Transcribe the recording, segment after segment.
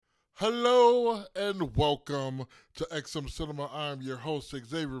Hello and welcome to XM Cinema. I'm your host,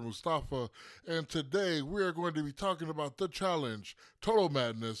 Xavier Mustafa, and today we are going to be talking about The Challenge, Total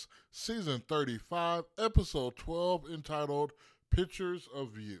Madness, Season 35, Episode 12, entitled Pictures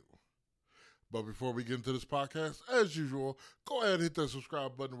of You. But before we get into this podcast, as usual, go ahead and hit that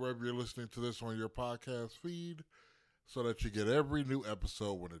subscribe button wherever you're listening to this on your podcast feed so that you get every new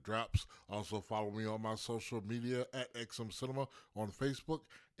episode when it drops. Also, follow me on my social media at XM Cinema on Facebook,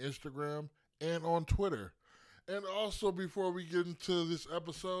 Instagram, and on Twitter. And also, before we get into this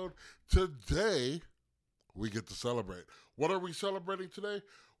episode, today we get to celebrate. What are we celebrating today?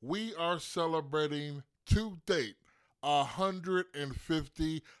 We are celebrating to date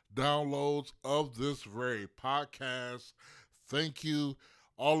 150 downloads of this very podcast. Thank you,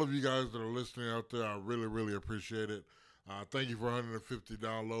 all of you guys that are listening out there. I really, really appreciate it. Thank you for 150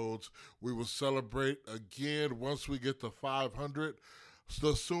 downloads. We will celebrate again once we get to 500.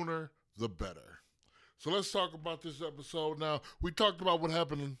 The sooner, the better. So let's talk about this episode. Now, we talked about what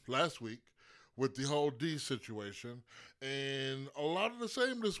happened last week with the whole D situation, and a lot of the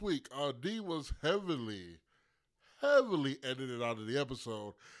same this week. D was heavily edited out of the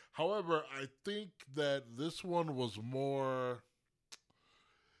episode. However, I think that this one was more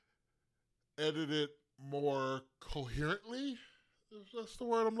edited more coherently, if that's the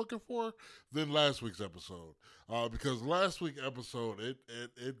word I'm looking for, than last week's episode. Because last week's episode,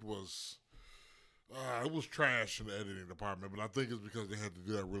 it was trash in the editing department, but I think it's because they had to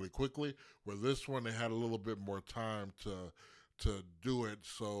do that really quickly. Where this one, they had a little bit more time to do it.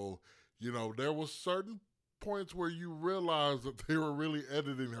 So, there was certain points where you realized that they were really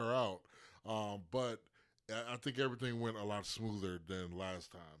editing her out. But I think everything went a lot smoother than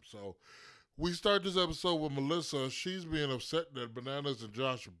last time. So we start this episode with Melissa. She's being upset that Bananas and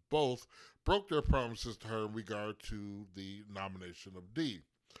Josh both broke their promises to her in regard to the nomination of D.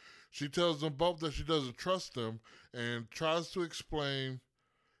 She tells them both that she doesn't trust them and tries to explain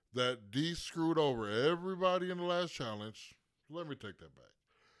that D screwed over everybody in the last challenge. Let me take that back.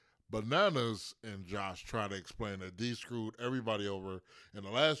 Bananas and Josh try to explain that D screwed everybody over in the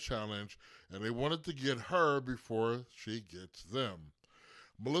last challenge, and they wanted to get her before she gets them.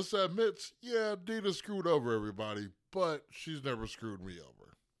 Melissa admits, yeah, Dina screwed over everybody, but she's never screwed me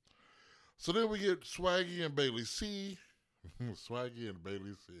over. So then we get Swaggy and Bailey C. Swaggy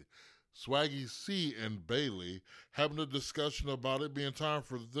C and Bailey having a discussion about it being time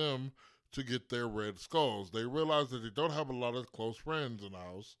for them to get their red skulls. They realize that they don't have a lot of close friends in the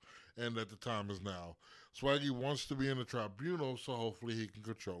house and that the time is now. Swaggy wants to be in the tribunal, so hopefully he can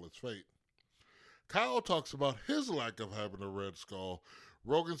control its fate. Kyle talks about his lack of having a red skull.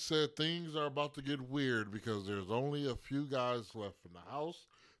 Rogan said things are about to get weird because there's only a few guys left in the house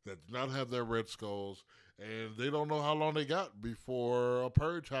that do not have their red skulls, and they don't know how long they got before a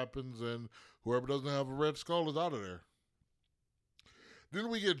purge happens and whoever doesn't have a red skull is out of there. Then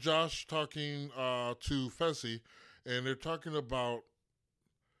we get Josh talking to Fessy, and they're talking about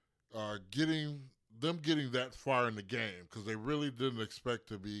getting that far in the game because they really didn't expect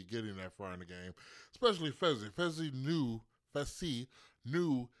to be getting that far in the game, especially Fessy. Fessy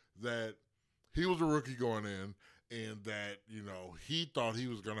knew that he was a rookie going in and that, he thought he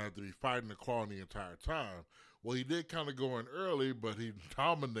was going to have to be fighting the claw the entire time. Well, he did kind of go in early, but he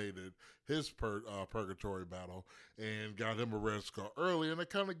dominated his purgatory battle and got him a red skull early, and it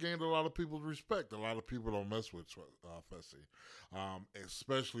kind of gained a lot of people's respect. A lot of people don't mess with Fessy,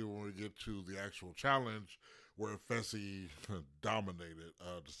 especially when we get to the actual challenge where Fessy dominated,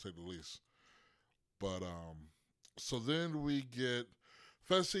 to say the least. But so then we get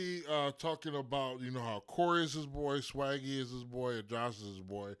Fessy talking about, how Corey is his boy, Swaggy is his boy, and Josh is his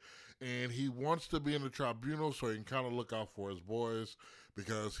boy. And he wants to be in the tribunal so he can kind of look out for his boys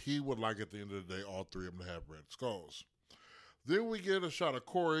because he would like, at the end of the day, all three of them to have red skulls. Then we get a shot of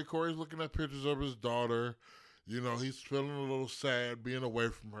Corey. Corey's looking at pictures of his daughter. He's feeling a little sad being away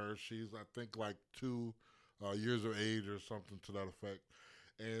from her. She's, I think, like 2 years of age or something to that effect.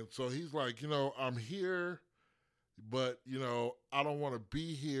 And so he's like, I'm here, but, I don't want to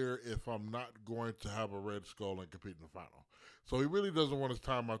be here if I'm not going to have a red skull and compete in the final. So he really doesn't want his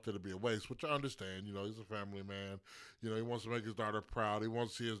time out there to be a waste, which I understand. He's a family man. He wants to make his daughter proud. He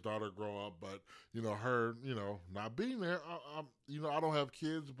wants to see his daughter grow up. But, her, not being there, I don't have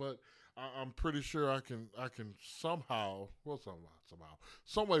kids, but I'm pretty sure I can somehow,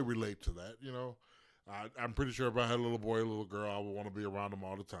 some way relate to that, I'm pretty sure if I had a little boy, a little girl, I would want to be around them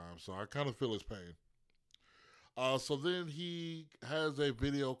all the time. So I kind of feel his pain. So then he has a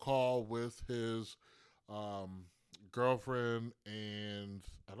video call with his girlfriend, and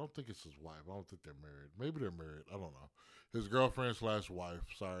I don't think it's his wife. I don't think they're married. Maybe they're married. I don't know. his girlfriend slash wife.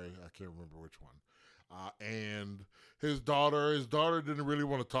 Sorry, I can't remember which one. And his daughter. His daughter didn't really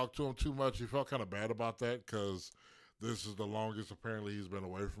want to talk to him too much. He felt kind of bad about that because this is the longest apparently he's been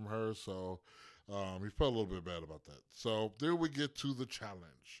away from her. So he felt a little bit bad about that. So then we get to the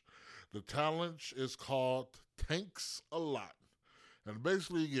challenge. The challenge is called Tanks a Lot. And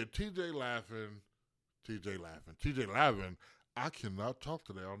basically you get TJ Lavin. I cannot talk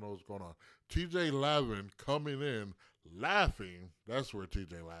today. I don't know what's going on. TJ Lavin coming in laughing. That's where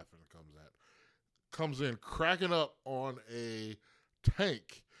TJ Lavin comes in cracking up on a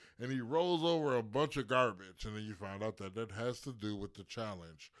tank, and he rolls over a bunch of garbage, and then you find out that that has to do with the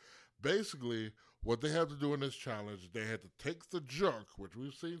challenge. Basically, what they have to do in this challenge, they had to take the junk, which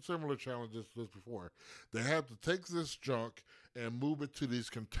we've seen similar challenges to this before. They have to take this junk and move it to these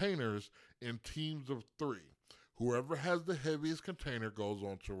containers in teams of 3. Whoever has the heaviest container goes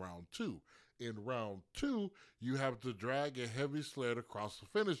on to round 2. In round 2, you have to drag a heavy sled across the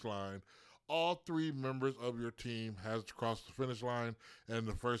finish line. All 3 members of your team has to cross the finish line, and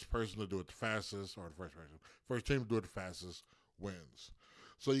the first person to do it the fastest, or the first team to do it the fastest wins.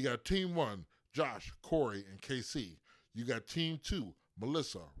 So you got team 1, Josh, Corey, and KC. You got team 2,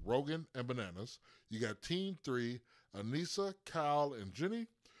 Melissa, Rogan, and Bananas. You got team 3, Anissa, Kyle, and Jenny.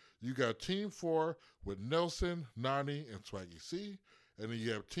 You got team 4 with Nelson, Nani, and Swaggy C. And then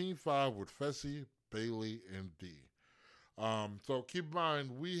you have team 5 with Fessy, Bailey, and D. So keep in mind,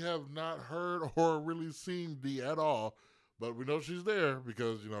 we have not heard or really seen D at all, but we know she's there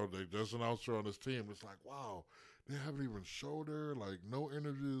because, they just announced her on this team. It's like, wow, they haven't even showed her, like no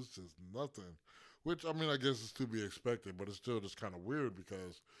interviews, just nothing. Which, I guess is to be expected, but it's still just kind of weird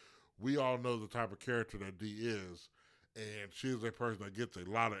because we all know the type of character that D is, and she's a person that gets a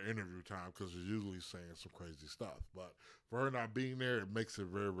lot of interview time because she's usually saying some crazy stuff. But for her not being there, it makes it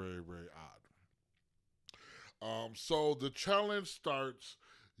very, very, very odd. So the challenge starts.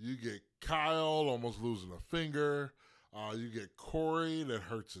 You get Kyle almost losing a finger. You get Corey that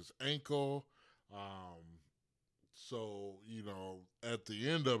hurts his ankle. So, at the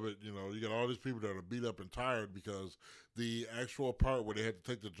end of it, you got all these people that are beat up and tired because the actual part where they had to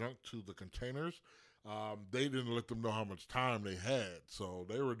take the junk to the containers, they didn't let them know how much time they had. So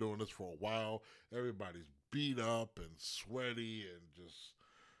they were doing this for a while. Everybody's beat up and sweaty and just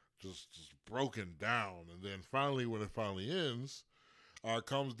broken down. And then finally, when it finally ends, it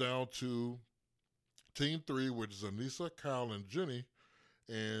comes down to team 3, which is Anissa, Kyle, and Jenny,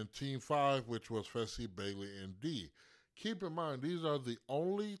 and team 5, which was Fessy, Bailey, and D. Keep in mind, these are the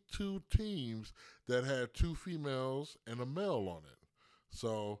only 2 teams that had 2 females and a male on it.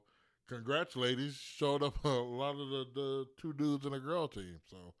 So congrats, ladies. Showed up a lot of the 2 dudes and a girl team.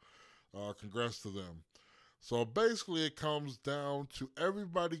 So congrats to them. So basically it comes down to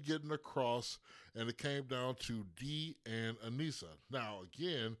everybody getting across, and it came down to D and Anissa. Now,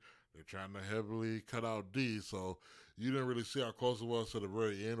 again, they're trying to heavily cut out D, so you didn't really see how close it was to the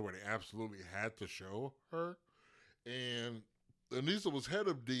very end where they absolutely had to show her. And Anissa was head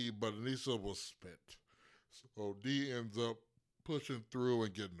of D, but Anissa was spent. So D ends up pushing through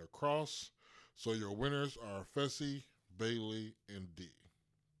and getting across. So your winners are Fessy, Bailey, and D.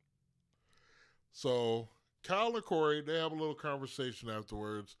 So Kyle and Corey, they have a little conversation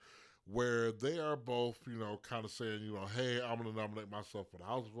afterwards where they are both, kind of saying, hey, I'm going to nominate myself for the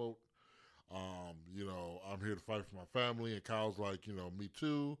House vote. I'm here to fight for my family. And Kyle's like, me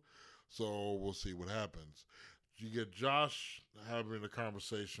too. So we'll see what happens. You get Josh having a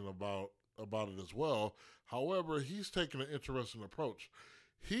conversation about it as well. However, he's taking an interesting approach.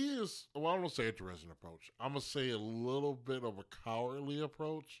 He is, I don't want to say interesting approach. I'm going to say a little bit of a cowardly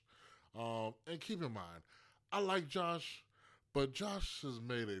approach. And keep in mind, I like Josh, but Josh has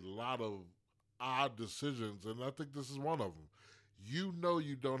made a lot of odd decisions, and I think this is one of them. You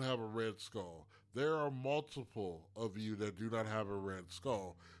don't have a red skull. There are multiple of you that do not have a red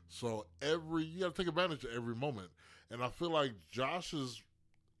skull. So you got to take advantage of every moment. And I feel like Josh's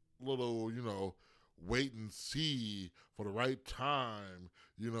little, wait and see for the right time,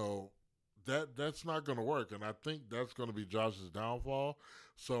 that's not going to work. And I think that's going to be Josh's downfall.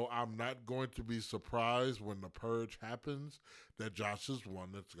 So I'm not going to be surprised when the purge happens that Josh is one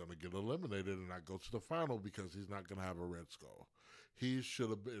that's going to get eliminated and not go to the final because he's not going to have a red skull. He should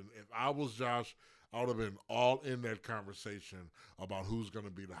have been, if I was Josh, I would have been all in that conversation about who's going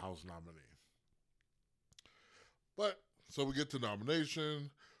to be the House nominee. But, so we get to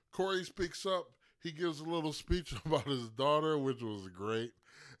nomination. Corey speaks up. He gives a little speech about his daughter, which was great.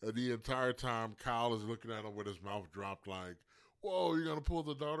 And the entire time, Kyle is looking at him with his mouth dropped like, whoa, you're going to pull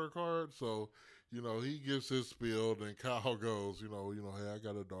the daughter card? So, he gives his spiel, then Kyle goes, hey, I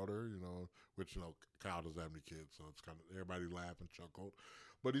got a daughter, which, Kyle doesn't have any kids, so it's kind of, everybody laughed and chuckled.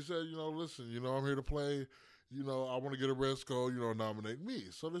 But he said, listen, I'm here to play, I want to get a Red Skull, nominate me.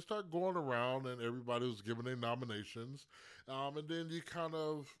 So they start going around and everybody was giving their nominations. And then you kind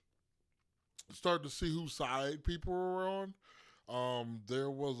of start to see whose side people were on. There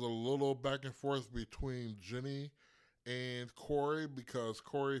was a little back and forth between Jenny and Corey because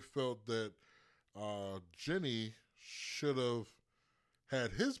Corey felt that Jenny should have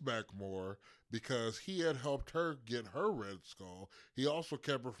had his back more because he had helped her get her Red Skull. He also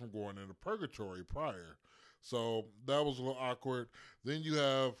kept her from going into purgatory prior. So that was a little awkward. Then you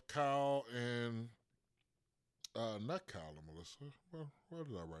have Kyle and not Kyle and Melissa. Well, where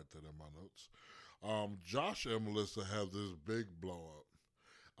did I write that in my notes? Josh and Melissa have this big blow up.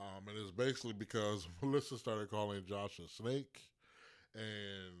 And it's basically because Melissa started calling Josh a snake,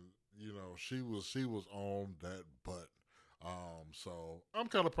 and she was on that butt. So I'm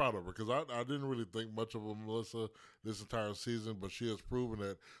kind of proud of her because I didn't really think much of Melissa this entire season, but she has proven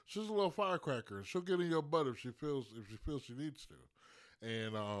that she's a little firecracker and she'll get in your butt if she feels she needs to.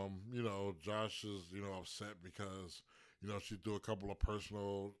 And Josh is upset because she threw a couple of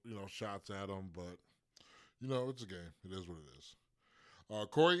personal shots at him, but it's a game. It is what it is.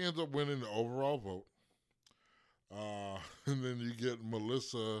 Corey ends up winning the overall vote. And then you get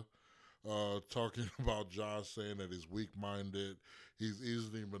Melissa talking about Josh, saying that he's weak-minded, he's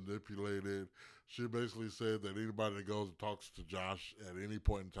easily manipulated. She basically said that anybody that goes and talks to Josh at any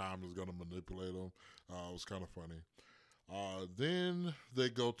point in time is going to manipulate him. It was kind of funny. Then they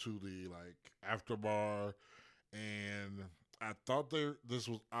go to the after bar, and I thought this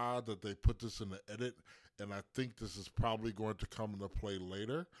was odd that they put this in the edit, and I think this is probably going to come into play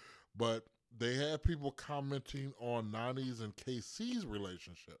later. But they had people commenting on Nany's and KC's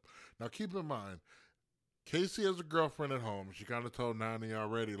relationship. Now, keep in mind, Casey has a girlfriend at home. She kind of told Nany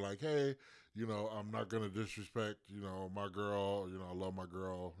already, hey, I'm not going to disrespect, my girl. I love my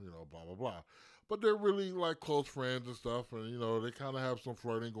girl, blah, blah, blah. But they're really close friends and stuff. And, they kind of have some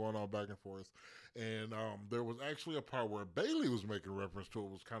flirting going on back and forth. And there was actually a part where Bailey was making reference to it.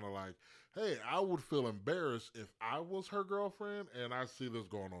 Was kind of like, hey, I would feel embarrassed if I was her girlfriend and I see this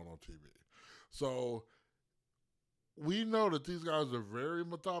going on TV. So we know that these guys are very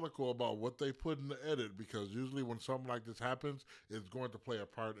methodical about what they put in the edit because usually when something like this happens, it's going to play a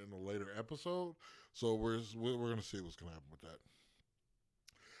part in a later episode. So we're going to see what's going to happen with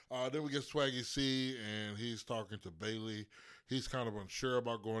that. Then we get Swaggy C, and he's talking to Bailey. He's kind of unsure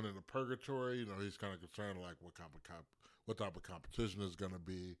about going into purgatory. He's kind of concerned what type of competition is going to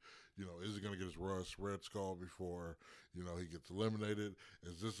be. Is he going to get his Red Skull before he gets eliminated?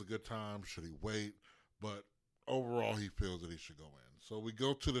 Is this a good time? Should he wait? But overall, he feels that he should go in. So we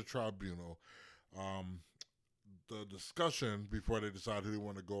go to the tribunal. The discussion before they decide who they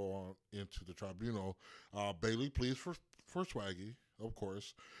want to go on into the tribunal. Bailey pleads for Swaggy, of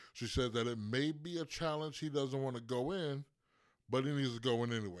course. She said that it may be a challenge he doesn't want to go in, but he needs to go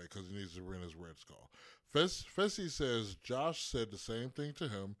in anyway because he needs to win his Red Skull. Fessy says Josh said the same thing to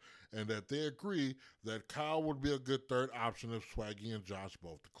him and that they agree that Kyle would be a good third option if Swaggy and Josh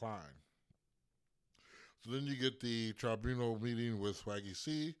both decline. So then you get the tribunal meeting with Swaggy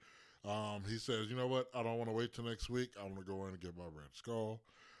C. He says, you know what? I don't want to wait till next week. I want to go in and get my Red Skull.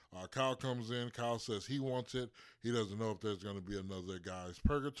 Kyle comes in. Kyle says he wants it. He doesn't know if there's going to be another guy's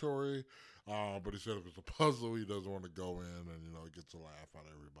purgatory. But he said if it's a puzzle, he doesn't want to go in and, he gets a laugh out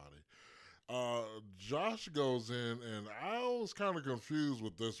of everybody. Josh goes in, and I was kind of confused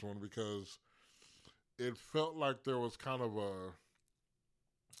with this one because it felt like there was kind of a...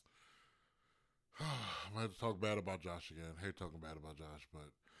 I'm going to talk bad about Josh again. I hate talking bad about Josh, but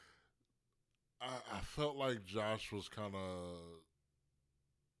I felt like Josh was kind of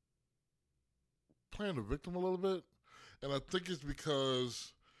playing the victim a little bit. And I think it's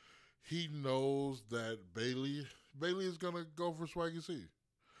because he knows that Bailey is going to go for Swaggy C.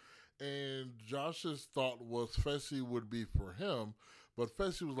 And Josh's thought was Fessy would be for him. But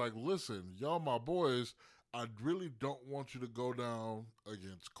Fessy was like, listen, y'all my boys, I really don't want you to go down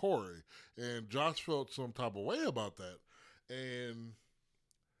against Corey. And Josh felt some type of way about that. And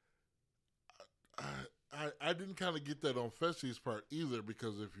I didn't kind of get that on Fessy's part either,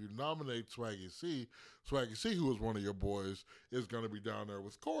 because if you nominate Swaggy C, who was one of your boys, is going to be down there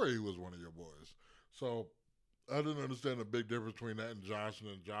with Corey, who was one of your boys. So I didn't understand the big difference between that and Josh, and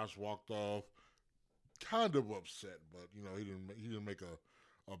then Josh walked off kind of upset, but, he didn't make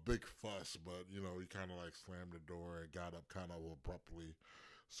a big fuss, but, he kind of slammed the door and got up kind of abruptly.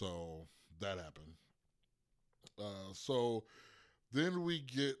 So that happened. So then we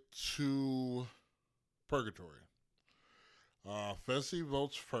get to Purgatory. Fessy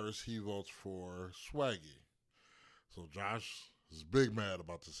votes first. He votes for Swaggy. So Josh is big mad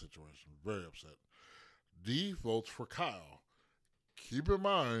about the situation. Very upset. D votes for Kyle. Keep in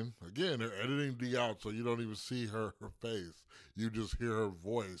mind, again, they're editing D out so you don't even see her face. You just hear her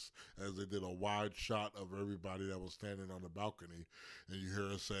voice as they did a wide shot of everybody that was standing on the balcony. And you hear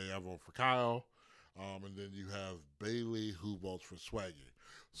her say, I vote for Kyle. And then you have Bailey who votes for Swaggy.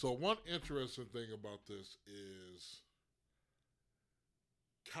 So one interesting thing about this is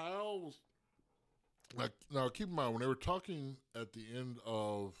Kyle was, like, now keep in mind when they were talking at the end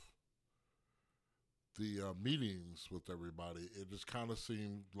of the meetings with everybody, it just kind of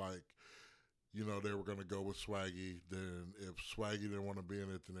seemed like, they were going to go with Swaggy. Then if Swaggy didn't want to be in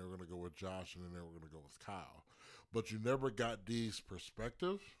it, then they were going to go with Josh, and then they were going to go with Kyle. But you never got Dee's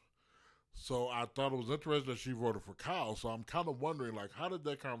perspective. So I thought it was interesting that she voted for Kyle. So I'm kind of wondering, like, how did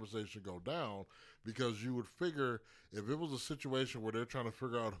that conversation go down? Because you would figure if it was a situation where they're trying to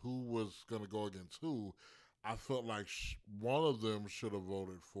figure out who was going to go against who, I felt like one of them should have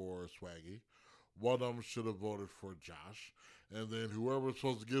voted for Swaggy. One of them should have voted for Josh. And then whoever was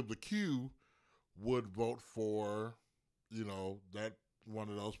supposed to give the cue would vote for, that one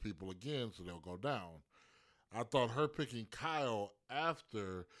of those people again, so they'll go down. I thought her picking Kyle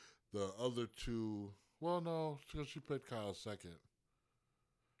after the other two, well, no, because she picked Kyle second.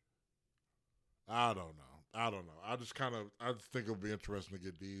 I don't know. I just think it'll be interesting to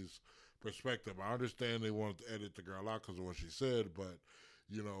get Dee's perspective. I understand they wanted to edit the girl out because of what she said, but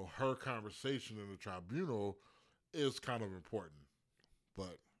her conversation in the tribunal is kind of important.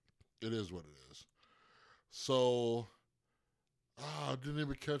 But it is what it is. So, I didn't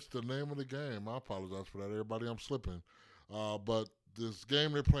even catch the name of the game. I apologize for that, everybody. I'm slipping. But this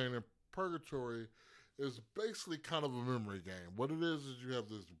game they're playing in Purgatory is basically kind of a memory game. What it is you have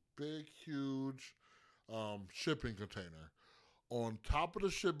this big, huge shipping container. On top of the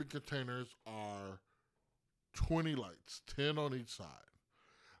shipping containers are 20 lights, 10 on each side.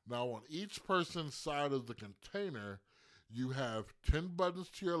 Now, on each person's side of the container, you have 10 buttons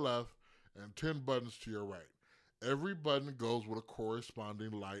to your left and 10 buttons to your right. Every button goes with a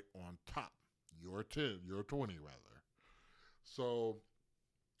corresponding light on top. Your 10, your 20 rather. So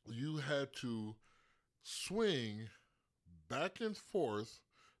you had to swing back and forth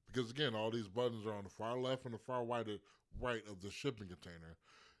because, again, all these buttons are on the far left and the far right of the shipping container.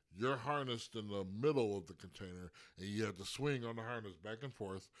 You're harnessed in the middle of the container, and you have to swing on the harness back and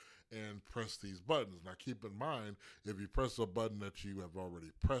forth and press these buttons. Now, keep in mind, if you press a button that you have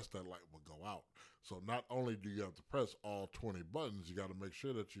already pressed, that light will go out. So not only do you have to press all 20 buttons, you got to make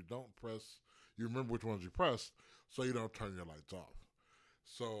sure that you don't press, you remember which ones you pressed, so you don't turn your lights off.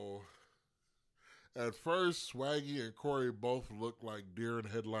 So at first, Swaggy and Corey both looked like deer in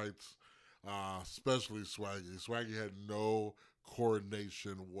headlights, especially Swaggy. Swaggy had no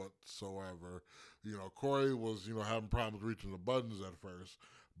coordination whatsoever. Corey was, having problems reaching the buttons at first,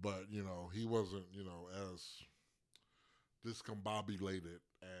 but, he wasn't, as discombobulated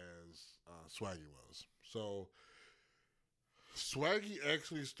as Swaggy was. So Swaggy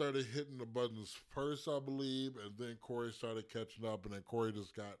actually started hitting the buttons first, I believe, and then Corey started catching up, and then Corey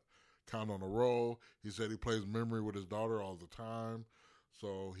just got kind of on a roll. He said he plays memory with his daughter all the time,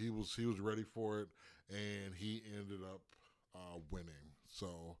 so he was ready for it, and he ended up winning.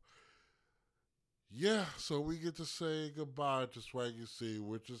 So yeah, so we get to say goodbye to Swaggy C,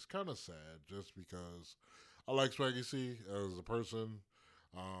 which is kind of sad, just because I like Swaggy C as a person.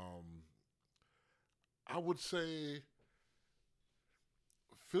 I would say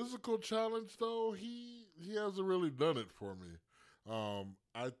physical challenge, though, he hasn't really done it for me.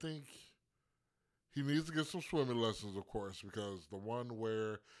 I think he needs to get some swimming lessons, of course, because the one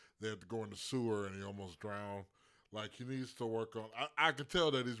where they had to go in the sewer and he almost drowned, like, he needs to work on. I can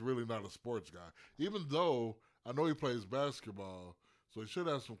tell that he's really not a sports guy, even though I know he plays basketball, so he should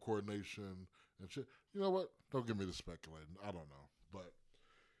have some coordination and shit. You know what? Don't get me to speculating. I don't know, but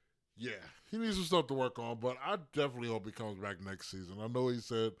yeah, he needs some stuff to work on. But I definitely hope he comes back next season. I know he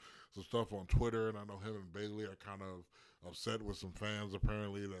said some stuff on Twitter, and I know him and Bailey are kind of upset with some fans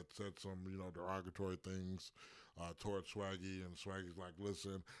apparently that said some derogatory things towards Swaggy, and Swaggy's like,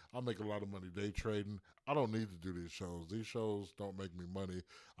 listen, I make a lot of money day trading. I don't need to do these shows. These shows don't make me money.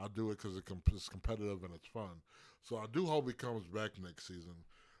 I do it because it's competitive and it's fun. So I do hope he comes back next season.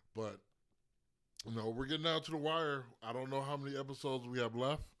 But we're getting down to the wire. I don't know how many episodes we have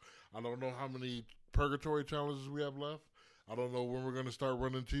left. I don't know how many Purgatory challenges we have left. I don't know when we're going to start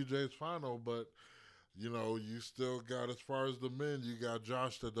running TJ's final, but you still got, as far as the men, you got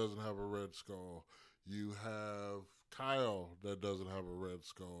Josh that doesn't have a red skull. You have Kyle that doesn't have a red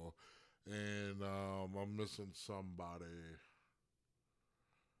skull. And I'm missing somebody.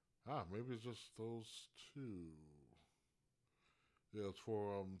 Maybe it's just those two. Yeah, it's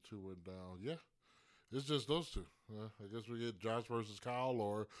 4 of them, 2 went down. Yeah, it's just those two. I guess we get Josh versus Kyle,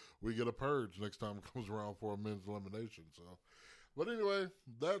 or we get a purge next time it comes around for a men's elimination. So, but anyway,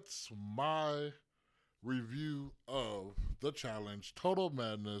 that's my review of the challenge Total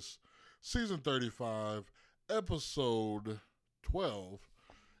Madness season 35, episode 12,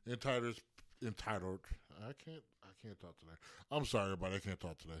 entitled I can't talk today. I'm sorry, everybody, I can't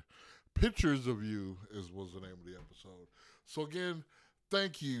talk today. Pictures of You was the name of the episode. So again,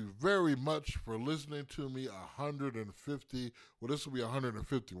 thank you very much for listening to me 150. Well, this will be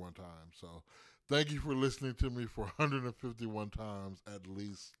 151 times. So thank you for listening to me for 151 times at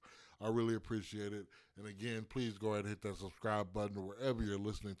least. I really appreciate it. And again, please go ahead and hit that subscribe button wherever you're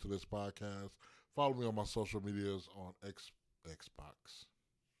listening to this podcast. Follow me on my social medias on Xbox.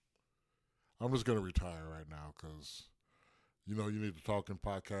 I'm just going to retire right now because, you need to talk in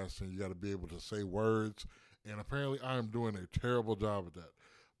podcasting. You got to be able to say words. And apparently I am doing a terrible job at that.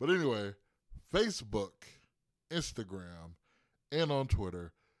 But anyway, Facebook, Instagram, and on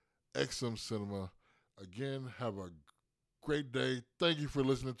Twitter, XM Cinema. Again, have a great day. Thank you for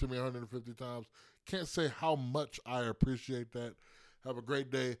listening to me 150 times. Can't say how much I appreciate that. Have a great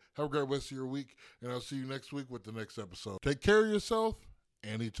day. Have a great rest of your week. And I'll see you next week with the next episode. Take care of yourself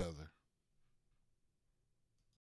and each other.